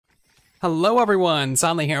Hello everyone,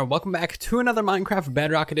 Sonley here. Welcome back to another Minecraft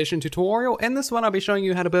Bedrock Edition tutorial. In this one, I'll be showing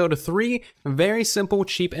you how to build 3 very simple,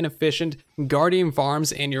 cheap, and efficient guardian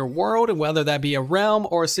farms in your world. Whether that be a realm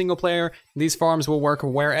or a single player, these farms will work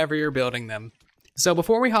wherever you're building them. So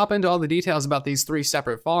before we hop into all the details about these 3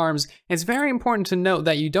 separate farms, it's very important to note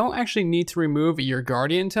that you don't actually need to remove your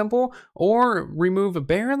guardian temple or remove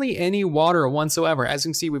barely any water whatsoever. As you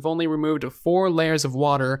can see, we've only removed 4 layers of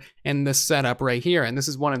water in this setup right here, and this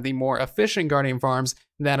is one of the more efficient guardian farms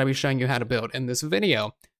that I'll be showing you how to build in this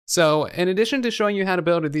video. So in addition to showing you how to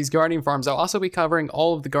build these guardian farms, I'll also be covering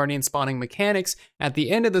all of the guardian spawning mechanics at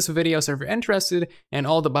the end of this video. So if you're interested in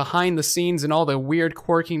all the behind the scenes and all the weird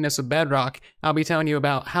quirkiness of Bedrock, I'll be telling you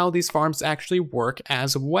about how these farms actually work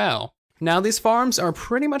as well. Now, these farms are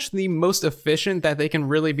pretty much the most efficient that they can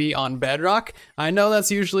really be on Bedrock. I know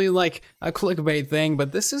that's usually like a clickbait thing,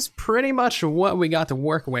 but this is pretty much what we got to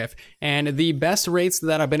work with. And the best rates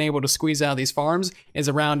that I've been able to squeeze out of these farms is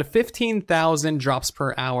around 15,000 drops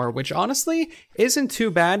per hour, which honestly isn't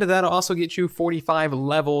too bad. That'll also get you 45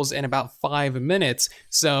 levels in about 5 minutes.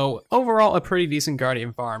 So overall, a pretty decent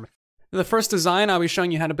guardian farm. The first design I'll be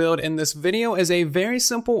showing you how to build in this video is a very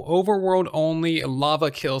simple overworld only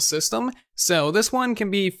lava kill system. So this one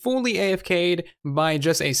can be fully AFK'd by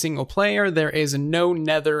just a single player. There is no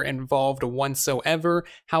nether involved whatsoever.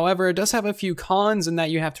 However, it does have a few cons in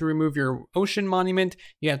that you have to remove your ocean monument,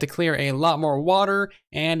 you have to clear a lot more water,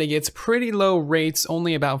 and it gets pretty low rates,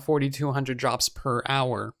 only about 4,200 drops per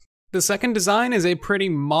hour. The second design is a pretty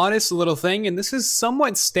modest little thing, and this is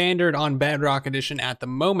somewhat standard on Bedrock Edition at the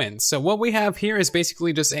moment. So what we have here is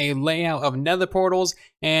basically just a layout of nether portals,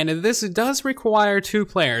 and this does require 2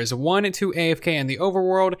 players, one to AFK in the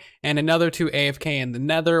overworld, and another to AFK in the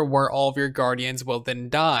nether, where all of your guardians will then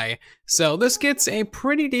die. So this gets a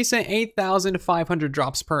pretty decent 8,500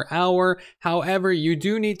 drops per hour. However, you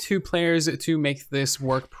do need 2 players to make this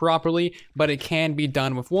work properly, but it can be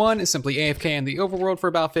done with one. Simply AFK in the overworld for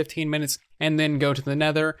about 15 minutes and then go to the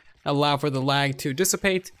nether, allow for the lag to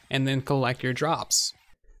dissipate, and then collect your drops.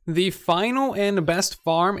 The final and best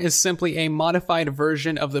farm is simply a modified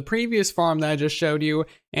version of the previous farm that I just showed you,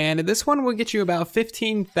 and this one will get you about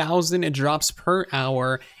 15,000 drops per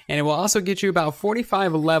hour, and it will also get you about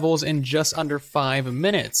 45 levels in just under 5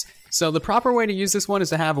 minutes. So the proper way to use this one is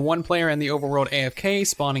to have one player in the overworld AFK,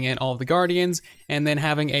 spawning in all of the guardians, and then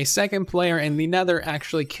having a second player in the nether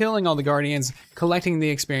actually killing all the guardians, collecting the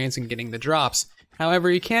experience and getting the drops.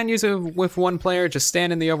 However, you can use it with one player, just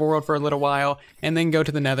stand in the overworld for a little while, and then go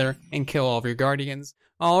to the nether and kill all of your guardians.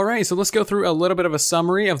 Alright, so let's go through a little bit of a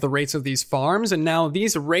summary of the rates of these farms, and now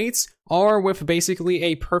these rates are with basically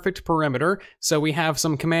a perfect perimeter. So we have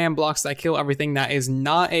some command blocks that kill everything that is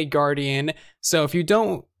not a guardian. So if you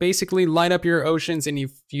don't basically light up your oceans, and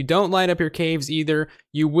if you don't light up your caves either,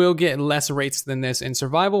 you will get less rates than this in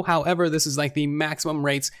survival. However, this is like the maximum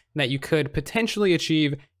rates that you could potentially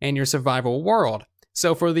achieve in your survival world.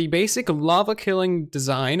 So for the basic lava killing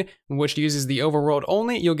design, which uses the overworld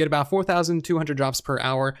only, you'll get about 4,200 drops per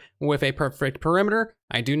hour with a perfect perimeter.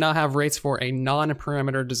 I do not have rates for a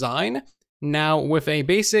non-perimeter design. Now with a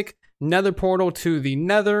basic nether portal to the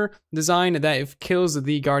nether design that kills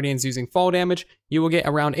the guardians using fall damage, you will get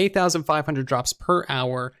around 8,500 drops per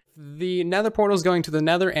hour. The nether portal is going to the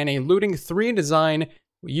nether, and a looting 3 design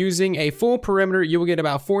using a full perimeter, you will get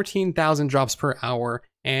about 14,000 drops per hour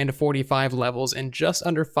and 45 levels in just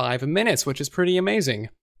under 5 minutes, which is pretty amazing.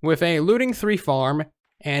 With a looting 3 farm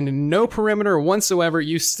and no perimeter whatsoever,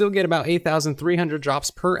 you still get about 8,300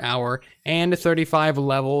 drops per hour and 35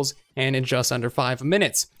 levels in just under 5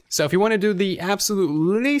 minutes. So if you want to do the absolute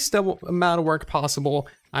least amount of work possible,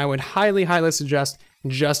 I would highly suggest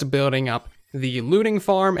just building up the looting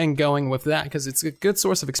farm and going with that, because it's a good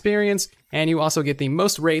source of experience, and you also get the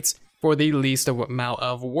most rates for the least amount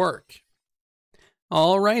of work.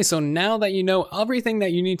 Alright, so now that you know everything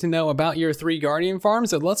that you need to know about your 3 guardian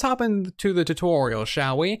farms, let's hop into the tutorial,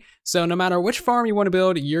 shall we? So no matter which farm you want to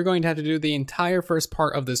build, you're going to have to do the entire first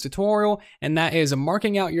part of this tutorial, and that is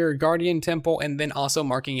marking out your guardian temple and then also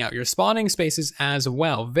marking out your spawning spaces as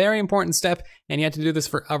well. Very important step, and you have to do this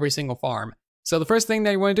for every single farm. So the first thing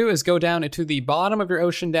that you want to do is go down to the bottom of your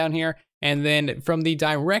ocean down here, and then from the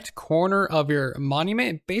direct corner of your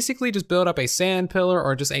monument, basically just build up a sand pillar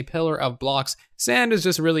or just a pillar of blocks. Sand is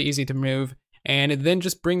just really easy to move, and then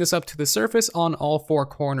just bring this up to the surface on all 4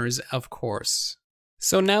 corners, of course.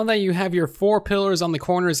 So now that you have your 4 pillars on the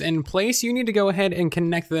corners in place, you need to go ahead and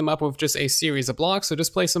connect them up with just a series of blocks. So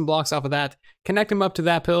just place some blocks off of that, connect them up to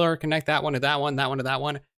that pillar, connect that one to that one, that one to that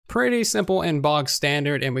one. Pretty simple and bog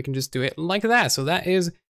standard, and we can just do it like that. So that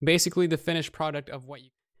is basically the finished product of what you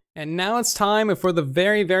And now it's time for the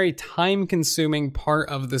very time-consuming part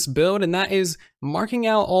of this build, and that is marking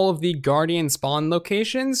out all of the Guardian spawn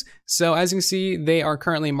locations. So as you can see, they are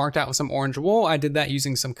currently marked out with some orange wool. I did that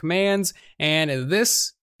using some commands, and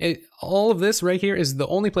all of this right here is the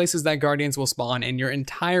only places that Guardians will spawn in your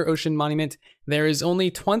entire Ocean Monument. There is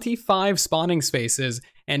only 25 spawning spaces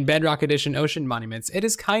in Bedrock Edition Ocean Monuments. It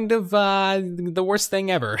is kind of the worst thing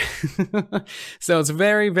ever. So it's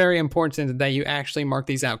very important that you actually mark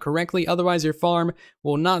these out correctly. Otherwise, your farm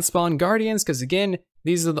will not spawn Guardians, because again,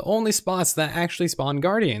 these are the only spots that actually spawn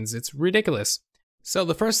Guardians. It's ridiculous. So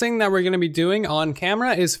the first thing that we're going to be doing on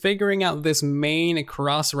camera is figuring out this main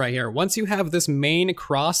cross right here. Once you have this main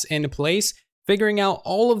cross in place, figuring out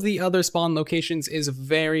all of the other spawn locations is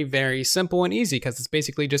very simple and easy, because it's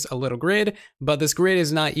basically just a little grid, but this grid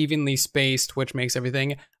is not evenly spaced, which makes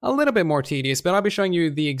everything a little bit more tedious, but I'll be showing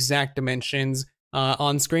you the exact dimensions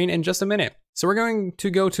on screen in just a minute. So we're going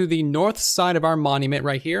to go to the north side of our monument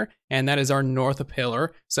right here, and that is our north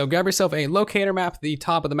pillar. So grab yourself a locator map. The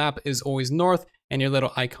top of the map is always north, and your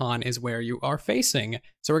little icon is where you are facing.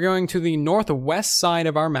 So we're going to the northwest side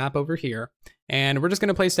of our map over here, and we're just going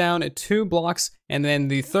to place down 2 blocks, and then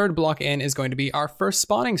the third block in is going to be our first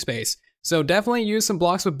spawning space. So definitely use some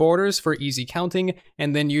blocks with borders for easy counting,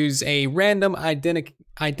 and then use a random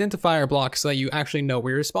identifier block so that you actually know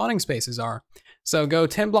where your spawning spaces are. So go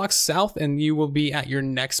 10 blocks south and you will be at your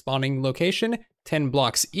next spawning location, 10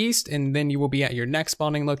 blocks east and then you will be at your next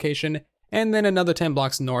spawning location, and then another 10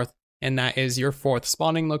 blocks north, and that is your 4th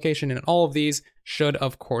spawning location, and all of these should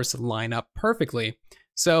of course line up perfectly.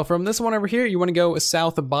 So from this one over here, you want to go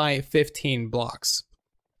south by 15 blocks.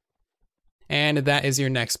 And that is your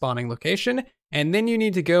next spawning location, and then you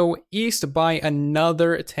need to go east by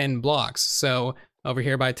another 10 blocks. So over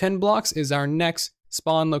here by 10 blocks is our next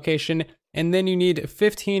spawn location, and then you need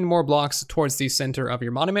 15 more blocks towards the center of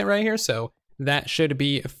your monument right here, so that should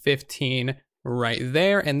be 15 right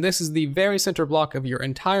there, and this is the very center block of your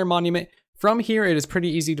entire monument. From here, it is pretty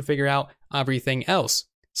easy to figure out everything else.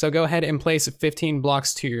 So go ahead and place 15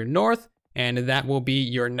 blocks to your north, and that will be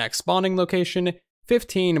your next spawning location,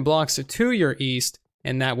 15 blocks to your east,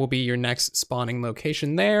 and that will be your next spawning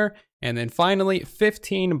location there, and then finally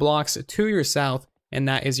 15 blocks to your south, and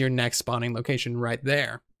that is your next spawning location right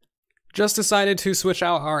there. Just decided to switch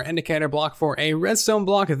out our indicator block for a redstone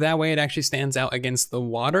block, that way it actually stands out against the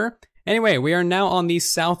water. Anyway, we are now on the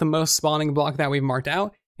southmost spawning block that we've marked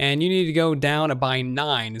out, and you need to go down by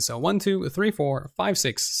 9. So 1, 2, 3, 4, 5,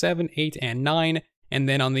 6, 7, 8, and 9, and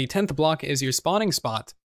then on the 10th block is your spawning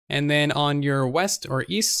spot. And then on your west or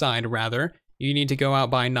east side rather, you need to go out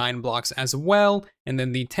by 9 blocks as well, and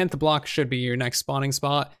then the 10th block should be your next spawning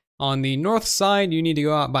spot. On the north side, you need to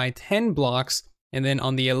go out by 10 blocks, and then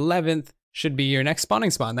on the 11th should be your next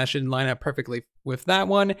spawning spot, and that should line up perfectly with that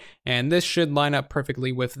one, and this should line up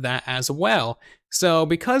perfectly with that as well. So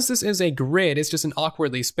because this is a grid, it's just an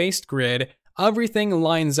awkwardly spaced grid, everything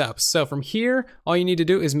lines up. So from here, all you need to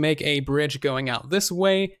do is make a bridge going out this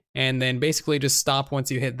way, and then basically just stop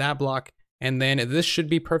once you hit that block, and then this should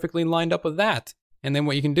be perfectly lined up with that. And then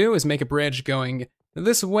what you can do is make a bridge going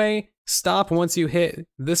this way, stop once you hit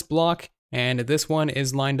this block, and this one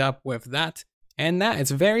is lined up with that. And that,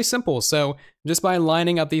 it's very simple. So just by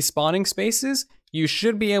lining up these spawning spaces, you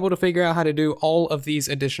should be able to figure out how to do all of these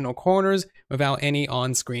additional corners without any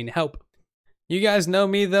on-screen help. You guys know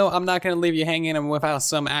me though, I'm not going to leave you hanging without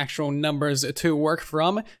some actual numbers to work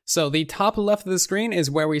from. So the top left of the screen is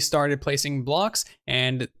where we started placing blocks,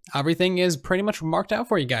 and everything is pretty much marked out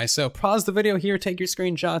for you guys. So pause the video here, take your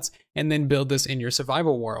screenshots, and then build this in your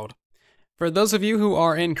survival world. For those of you who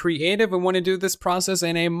are in creative and want to do this process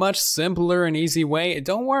in a much simpler and easy way,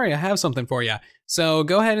 don't worry, I have something for you. So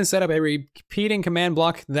go ahead and set up a repeating command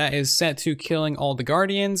block that is set to killing all the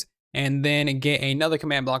guardians, and then get another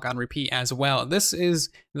command block on repeat as well. This is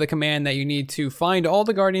the command that you need to find all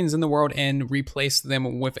the guardians in the world and replace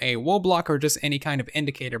them with a wool block or just any kind of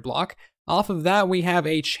indicator block. Off of that, we have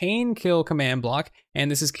a chain kill command block, and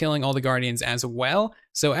this is killing all the guardians as well.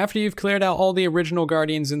 So after you've cleared out all the original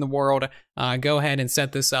guardians in the world, go ahead and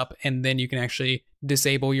set this up, and then you can actually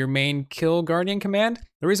disable your main kill guardian command.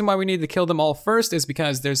 The reason why we need to kill them all first is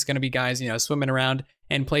because there's going to be guys, swimming around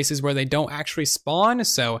in places where they don't actually spawn.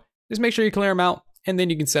 So just make sure you clear them out, and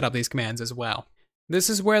then you can set up these commands as well. This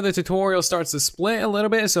is where the tutorial starts to split a little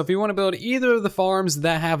bit, so if you want to build either of the farms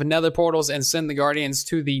that have nether portals and send the guardians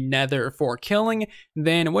to the nether for killing,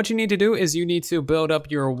 then what you need to do is you need to build up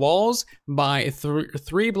your walls by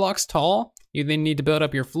 3 blocks tall. You then need to build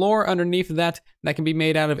up your floor underneath that. That can be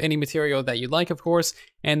made out of any material that you like, of course,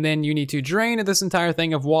 and then you need to drain this entire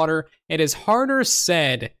thing of water. It is harder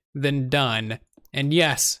said than done And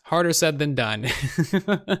yes, harder said than done.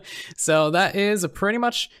 So that is pretty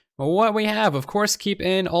much what we have. Of course, keep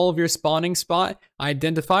in all of your spawning spot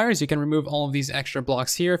identifiers. You can remove all of these extra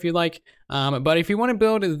blocks here if you like. But if you want to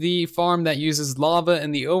build the farm that uses lava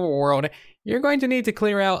in the overworld, you're going to need to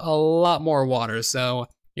clear out a lot more water. So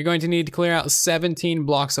you're going to need to clear out 17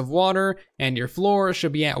 blocks of water, and your floor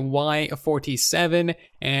should be at Y47.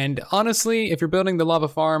 And honestly, if you're building the lava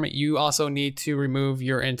farm, you also need to remove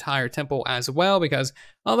your entire temple as well, because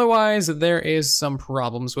otherwise there is some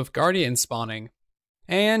problems with guardian spawning.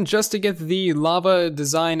 And just to get the lava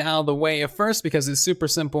design out of the way first, because it's super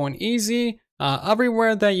simple and easy,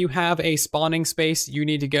 everywhere that you have a spawning space, you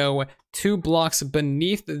need to go 2 blocks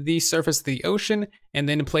beneath the surface of the ocean, and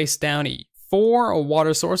then place down 4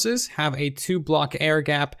 water sources, have a 2-block air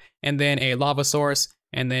gap, and then a lava source,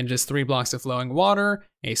 and then just 3 blocks of flowing water,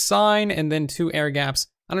 a sign, and then 2 air gaps.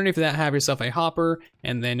 Underneath that, have yourself a hopper,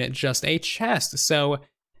 and then just a chest. So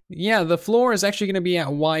yeah, the floor is actually going to be at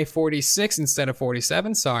Y46 instead of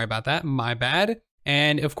 47. Sorry about that, my bad.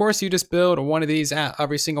 And of course, you just build one of these at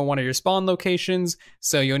every single one of your spawn locations.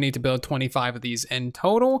 So you'll need to build 25 of these in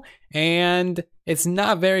total. And it's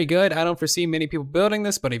not very good. I don't foresee many people building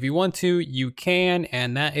this, but if you want to, you can,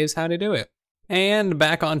 and that is how to do it. And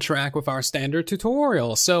back on track with our standard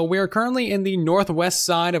tutorial. So we are currently in the northwest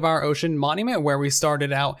side of our ocean monument where we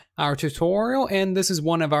started out our tutorial, and this is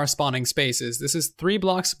one of our spawning spaces. This is 3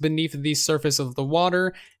 blocks beneath the surface of the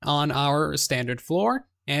water on our standard floor.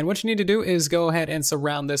 And what you need to do is go ahead and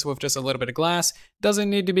surround this with just a little bit of glass. Doesn't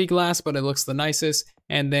need to be glass, but it looks the nicest.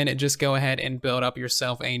 And then just go ahead and build up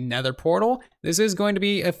yourself a nether portal. This is going to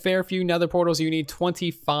be a fair few nether portals. You need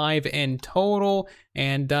 25 in total.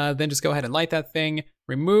 And then just go ahead and light that thing.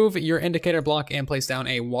 Remove your indicator block and place down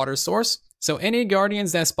a water source. So any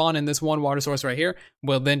guardians that spawn in this one water source right here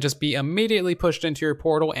will then just be immediately pushed into your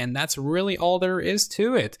portal, and that's really all there is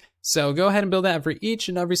to it. So go ahead and build that for each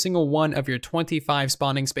and every single one of your 25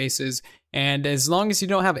 spawning spaces. And as long as you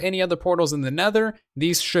don't have any other portals in the nether,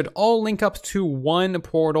 these should all link up to one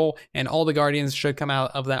portal, and all the guardians should come out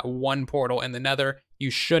of that one portal in the nether. You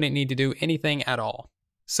shouldn't need to do anything at all.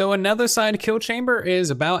 So another side kill chamber is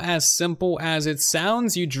about as simple as it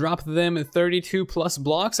sounds. You drop them 32 plus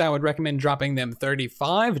blocks. I would recommend dropping them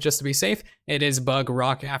 35 just to be safe. It is bug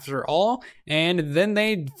rock after all. And then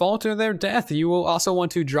they fall to their death. You will also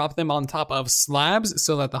want to drop them on top of slabs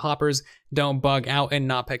so that the hoppers don't bug out and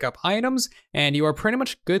not pick up items. And you are pretty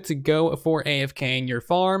much good to go for AFKing your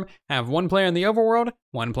farm. Have 1 player in the overworld,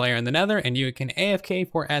 1 player in the nether, and you can AFK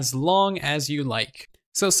for as long as you like.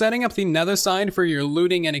 So setting up the nether side for your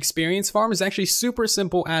looting and experience farm is actually super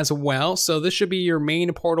simple as well. So this should be your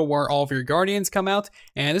main portal where all of your guardians come out.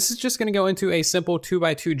 And this is just going to go into a simple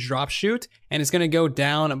 2x2 drop chute, and it's going to go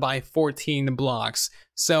down by 14 blocks.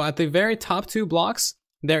 So at the very top 2 blocks,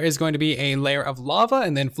 there is going to be a layer of lava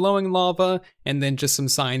and then flowing lava, and then just some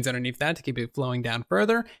signs underneath that to keep it flowing down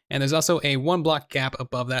further. And there's also a 1 block gap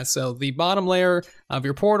above that. So the bottom layer of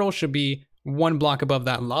your portal should be 1 block above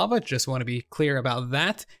that lava. Just want to be clear about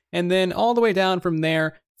that. And then all the way down from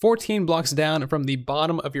there, 14 blocks down from the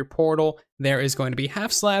bottom of your portal, there is going to be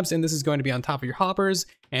half slabs, and this is going to be on top of your hoppers,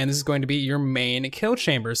 and this is going to be your main kill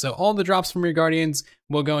chamber. So all the drops from your guardians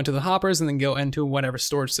will go into the hoppers and then go into whatever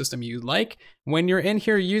storage system you like. When you're in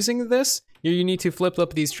here using this, you need to flip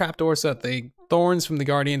up these trapdoors so that the thorns from the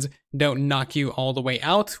guardians don't knock you all the way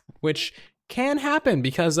out, which can happen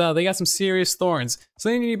because they got some serious thorns. So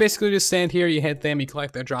then you basically just stand here, you hit them, you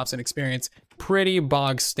collect their drops and experience. Pretty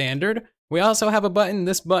bog standard. We also have a button.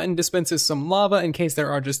 This button dispenses some lava in case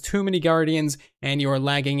there are just too many guardians and you're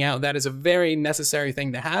lagging out. That is a very necessary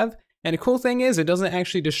thing to have. And the cool thing is it doesn't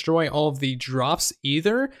actually destroy all of the drops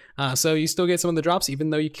either. So you still get some of the drops even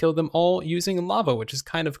though you killed them all using lava, which is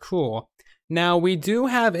kind of cool. Now, we do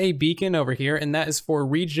have a beacon over here, and that is for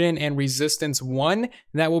regen and resistance 1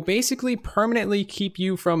 that will basically permanently keep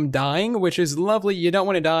you from dying, which is lovely. You don't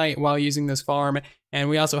want to die while using this farm. And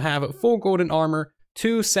we also have full golden armor,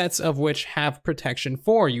 2 sets of which have protection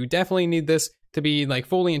 4. You definitely need this to be like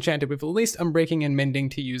fully enchanted with at least unbreaking and mending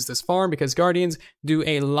to use this farm, because guardians do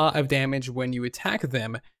a lot of damage when you attack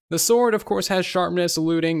them. The sword, of course, has sharpness,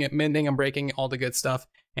 looting, mending, unbreaking, all the good stuff.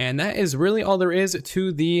 And that is really all there is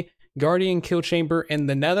to the Guardian kill chamber in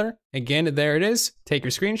the nether. Again, there it is. Take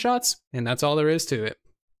your screenshots, and that's all there is to it.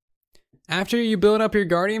 After you build up your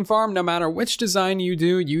guardian farm, no matter which design you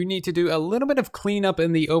do, you need to do a little bit of cleanup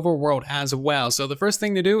in the overworld as well. So the first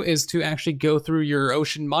thing to do is to actually go through your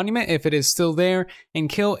ocean monument, if it is still there, and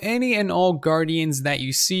kill any and all guardians that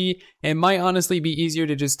you see. It might honestly be easier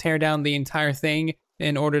to just tear down the entire thing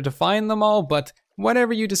in order to find them all, but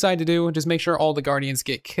whatever you decide to do, just make sure all the guardians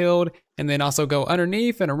get killed, and then also go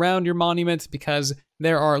underneath and around your monument because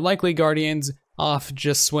there are likely guardians off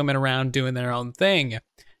just swimming around doing their own thing.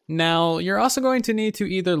 Now, you're also going to need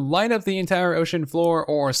to either light up the entire ocean floor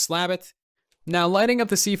or slab it. Now, lighting up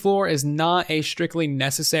the seafloor is not a strictly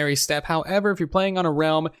necessary step. However, if you're playing on a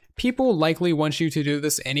realm, people likely want you to do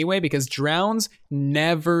this anyway because drowns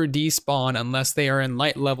never despawn unless they are in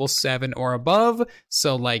light level 7 or above.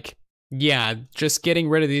 So like, yeah, just getting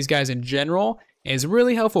rid of these guys in general is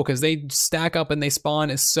really helpful because they stack up and they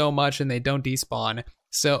spawn so much and they don't despawn.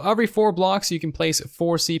 So every 4 blocks you can place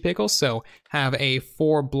 4 sea pickles, so have a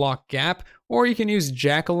 4 block gap, or you can use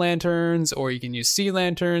jack-o'-lanterns, or you can use sea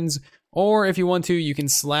lanterns, or if you want to, you can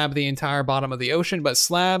slab the entire bottom of the ocean, but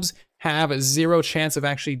slabs have 0 chance of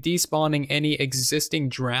actually despawning any existing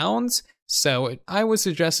drowns. So I would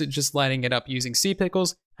suggest just lighting it up using sea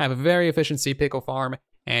pickles, have a very efficient sea pickle farm,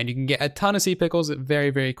 and you can get a ton of sea pickles very,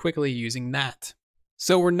 very quickly using that.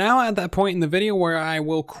 So we're now at that point in the video where I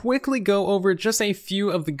will quickly go over just a few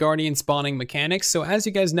of the guardian spawning mechanics. So as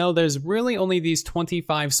you guys know, there's really only these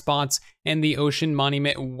 25 spots in the ocean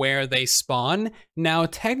monument where they spawn. Now,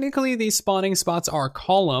 technically these spawning spots are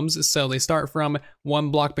columns, so they start from 1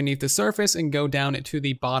 block beneath the surface and go down to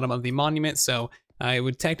the bottom of the monument. So it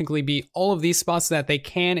would technically be all of these spots that they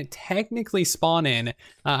can technically spawn in.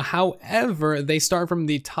 However, they start from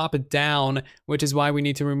the top down, which is why we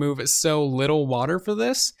need to remove so little water for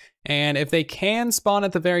this. And if they can spawn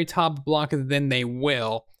at the very top block, then they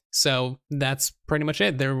will. So that's pretty much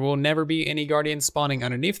it. There will never be any guardians spawning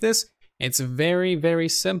underneath this. It's very, very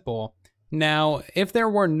simple. Now, if there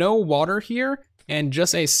were no water here, and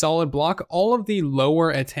just a solid block, all of the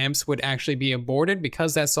lower attempts would actually be aborted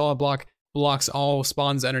because that solid block blocks all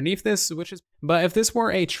spawns underneath this, but if this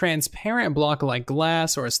were a transparent block like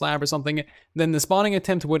glass or a slab or something, then the spawning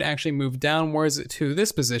attempt would actually move downwards to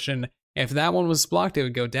this position. If that one was blocked, it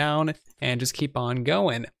would go down and just keep on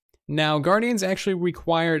going. Now, guardians actually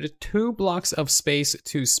required 2 blocks of space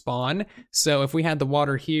to spawn, so if we had the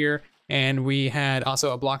water here and we had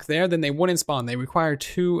also a block there, then they wouldn't spawn. They require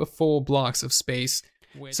 2 full blocks of space.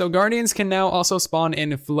 So guardians can now also spawn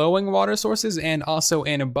in flowing water sources and also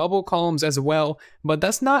in bubble columns as well, but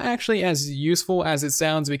that's not actually as useful as it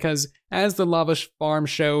sounds because as the lava farm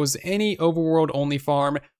shows, any overworld only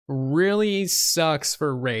farm really sucks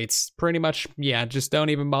for rates. Pretty much, yeah, just don't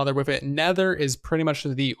even bother with it. Nether is pretty much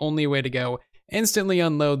the only way to go. Instantly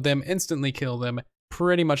unload them, instantly kill them.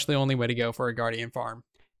 Pretty much the only way to go for a guardian farm.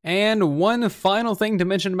 And one final thing to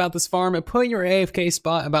mention about this farm, put your AFK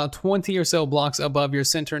spot about 20 or so blocks above your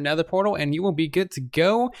center nether portal and you will be good to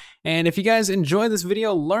go. And if you guys enjoyed this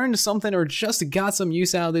video, learned something, or just got some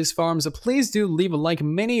use out of these farms, please do leave a like.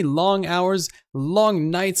 Many long hours,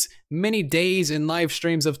 long nights, many days and live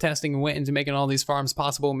streams of testing went into making all these farms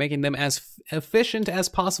possible, making them as efficient as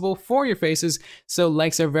possible for your faces. So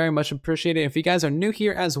likes are very much appreciated. If you guys are new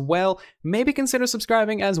here as well, maybe consider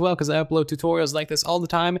subscribing as well because I upload tutorials like this all the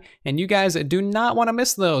time and you guys do not want to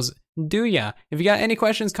miss those, do ya? If you got any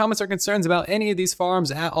questions, comments, or concerns about any of these farms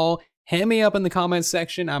at all, hit me up in the comments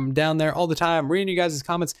section. I'm down there all the time reading you guys'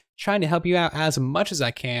 comments, trying to help you out as much as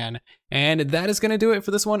I can. And that is going to do it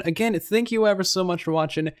for this one. Again, thank you ever so much for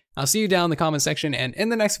watching. I'll see you down in the comment section and in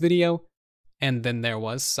the next video. And then there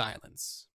was silence.